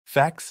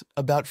Facts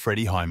about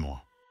Freddie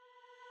Highmore.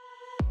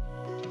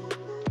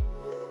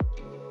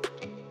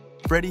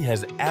 Freddie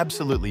has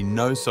absolutely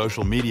no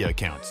social media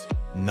accounts.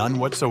 None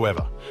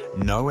whatsoever.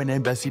 No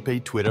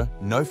NBSCP Twitter,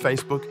 no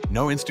Facebook,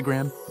 no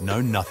Instagram,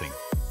 no nothing.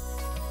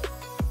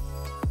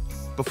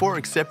 Before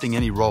accepting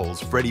any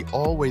roles, Freddie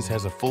always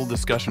has a full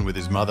discussion with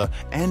his mother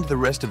and the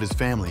rest of his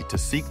family to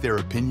seek their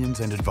opinions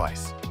and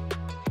advice.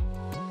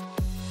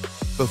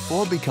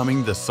 Before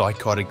becoming the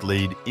psychotic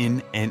lead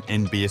in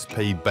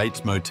NBSP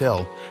Bates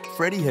Motel,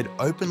 Freddie had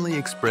openly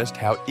expressed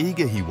how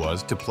eager he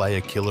was to play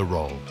a killer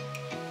role.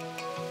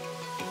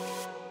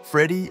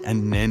 Freddie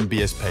and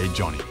NBSP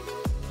Johnny.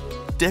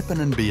 Deppen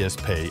and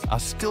BSP are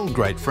still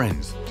great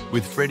friends,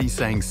 with Freddie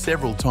saying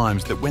several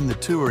times that when the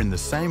two are in the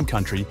same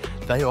country,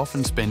 they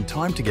often spend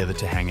time together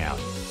to hang out.